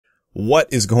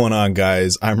What is going on,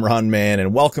 guys? I'm RonMan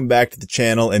and welcome back to the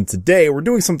channel, and today we're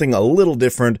doing something a little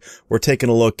different. We're taking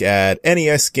a look at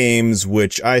NES games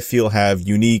which I feel have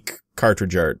unique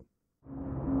cartridge art.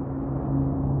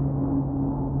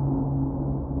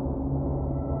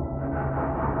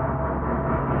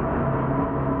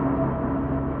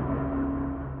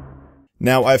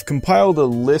 Now, I've compiled a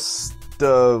list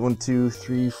of 1, 2,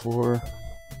 3, 4,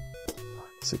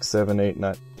 6, 7, 8,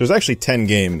 9. There's actually 10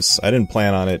 games. I didn't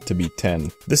plan on it to be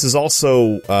 10. This is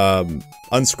also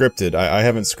unscripted. I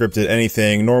haven't scripted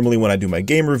anything. Normally when I do my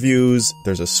game reviews,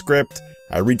 there's a script.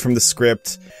 I read from the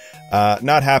script.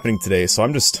 Not happening today, so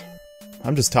I'm just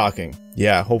talking.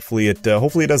 Yeah, hopefully it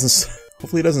doesn't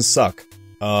suck.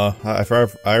 I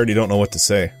already don't know what to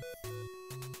say.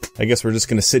 I guess we're just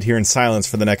gonna sit here in silence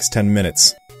for the next 10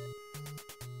 minutes.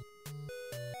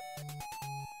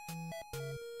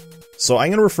 So I'm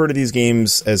going to refer to these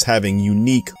games as having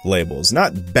unique labels,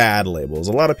 not bad labels.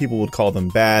 A lot of people would call them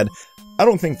bad. I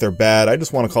don't think they're bad, I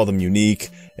just want to call them unique.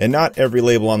 And not every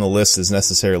label on the list is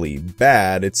necessarily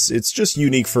bad, it's just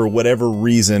unique for whatever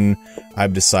reason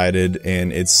I've decided,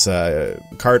 and it's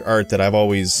card art that I've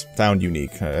always found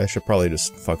unique. I should probably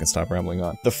just fucking stop rambling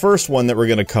on. The first one that we're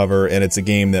going to cover, and it's a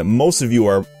game that most of you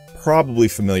are probably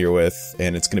familiar with,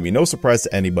 and it's going to be no surprise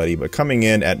to anybody, but coming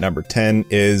in at number 10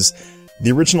 is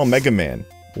the original Mega Man.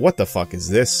 What the fuck is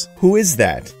this? Who is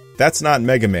that? That's not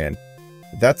Mega Man.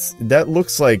 That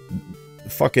looks like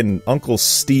fucking Uncle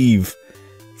Steve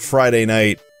Friday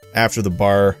night after the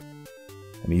bar,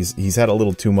 and he's had a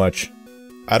little too much.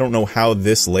 I don't know how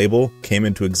this label came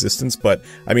into existence, but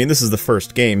I mean, this is the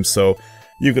first game, so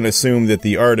you can assume that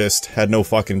the artist had no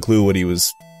fucking clue what he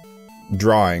was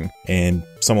drawing, and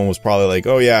someone was probably like,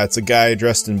 oh yeah, it's a guy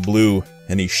dressed in blue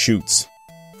and he shoots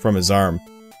from his arm.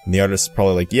 And the artist is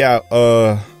probably like, yeah,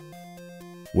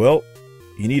 well,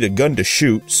 you need a gun to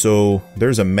shoot, so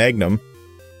there's a Magnum,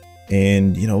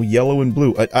 and, you know, yellow and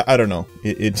blue. I don't know.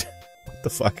 What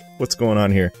the fuck? What's going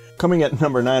on here? Coming at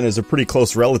number 9 is a pretty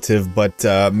close relative, but,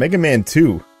 Mega Man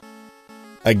 2.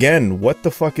 Again, what the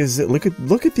fuck is it? Look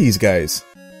at these guys.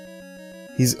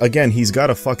 He's got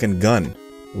a fucking gun.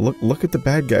 Look at the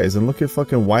bad guys, and look at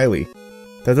fucking Wily.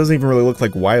 That doesn't even really look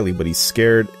like Wily, but he's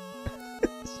scared.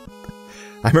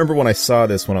 I remember when I saw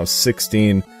this when I was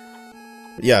 16.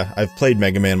 Yeah, I've played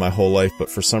Mega Man my whole life, but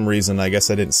for some reason, I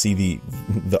guess I didn't see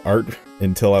the art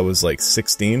until I was like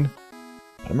 16.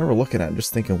 I remember looking at it and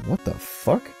just thinking, what the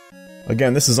fuck?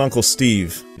 Again, this is Uncle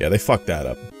Steve. Yeah, they fucked that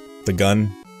up. The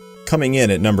gun. Coming in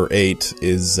at number 8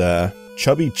 is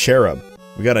Chubby Cherub.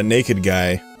 We got a naked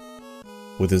guy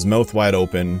with his mouth wide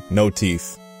open, no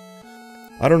teeth.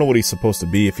 I don't know what he's supposed to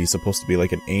be, if he's supposed to be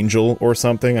like an angel or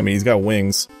something. I mean, he's got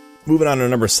wings. Moving on to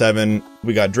number 7,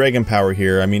 we got Dragon Power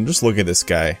here. I mean, just look at this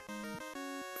guy.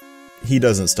 He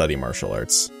doesn't study martial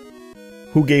arts.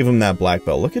 Who gave him that black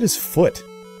belt? Look at his foot.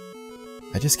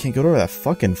 I just can't get over that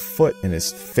fucking foot and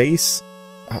his face.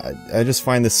 I just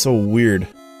find this so weird.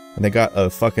 And they got a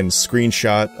fucking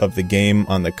screenshot of the game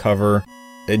on the cover,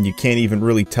 and you can't even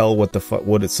really tell what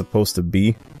it's supposed to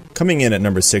be. Coming in at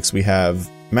number 6, we have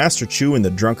Master Chu and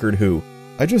the Drunkard Who.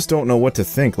 I just don't know what to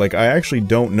think. Like, I actually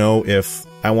don't know if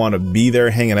I want to be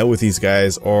there hanging out with these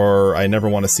guys, or I never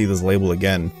want to see this label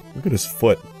again. Look at his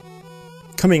foot.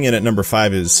 Coming in at number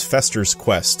 5 is Fester's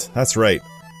Quest. That's right.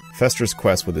 Fester's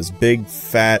Quest with his big,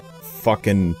 fat,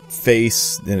 fucking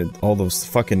face, and all those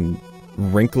fucking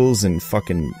wrinkles and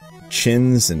fucking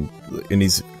chins, and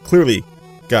he's clearly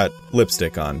got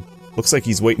lipstick on. Looks like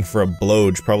he's waiting for a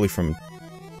blowj, probably from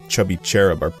Chubby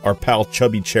Cherub, our pal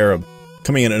Chubby Cherub.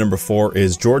 Coming in at number 4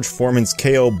 is George Foreman's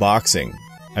KO Boxing.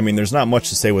 I mean, there's not much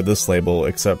to say with this label,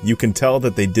 except you can tell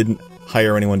that they didn't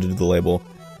hire anyone to do the label.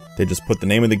 They just put the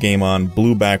name of the game on,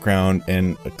 blue background,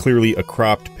 and clearly a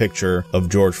cropped picture of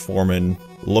George Foreman,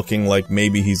 looking like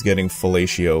maybe he's getting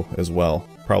fellatio as well.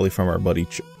 Probably from our buddy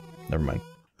never mind.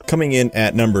 Coming in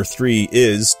at number 3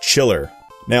 is Chiller.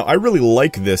 Now, I really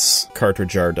like this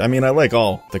cartridge art. I mean, I like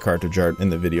all the cartridge art in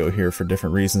the video here for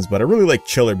different reasons, but I really like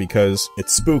Chiller because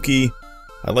it's spooky.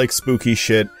 I like spooky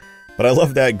shit, but I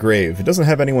love that grave. It doesn't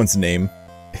have anyone's name.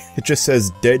 It just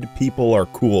says, "Dead people are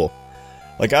cool."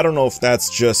 Like, I don't know if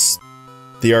that's just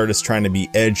the artist trying to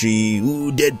be edgy,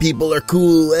 "Ooh, dead people are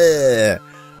cool, eh,"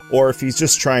 or if he's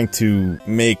just trying to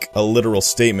make a literal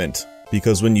statement,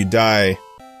 because when you die,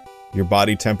 your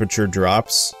body temperature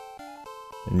drops,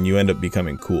 and you end up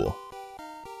becoming cool.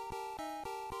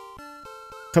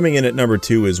 Coming in at number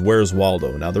 2 is Where's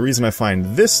Waldo. Now, the reason I find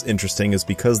this interesting is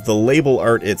because the label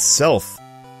art itself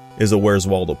is a Where's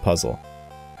Waldo puzzle.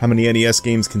 How many NES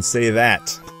games can say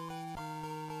that?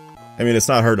 I mean, it's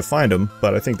not hard to find them,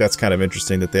 but I think that's kind of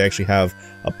interesting that they actually have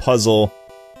a puzzle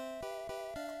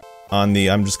on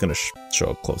the... I'm just gonna show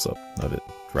a close-up of it,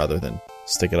 rather than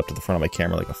stick it up to the front of my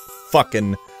camera like a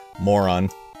fucking moron.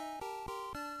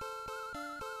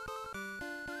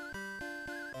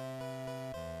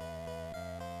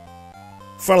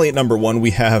 Finally, at number 1,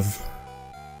 we have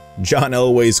John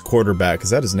Elway's quarterback. Is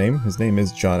that his name? His name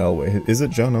is John Elway. Is it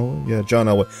John Elway? Yeah, John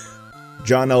Elway.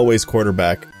 John Elway's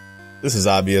quarterback. This is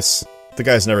obvious. The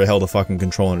guy's never held a fucking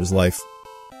controller in his life.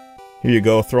 Here you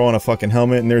go, throw on a fucking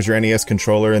helmet, and there's your NES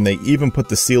controller, and they even put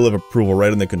the seal of approval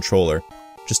right on the controller,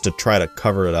 just to try to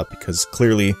cover it up, because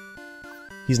clearly,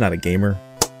 he's not a gamer.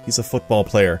 He's a football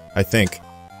player, I think.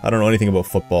 I don't know anything about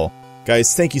football.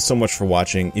 Guys, thank you so much for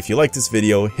watching. If you like this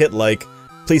video, hit like,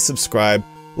 please subscribe,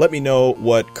 let me know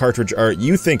what cartridge art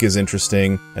you think is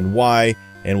interesting, and why,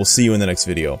 and we'll see you in the next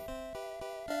video.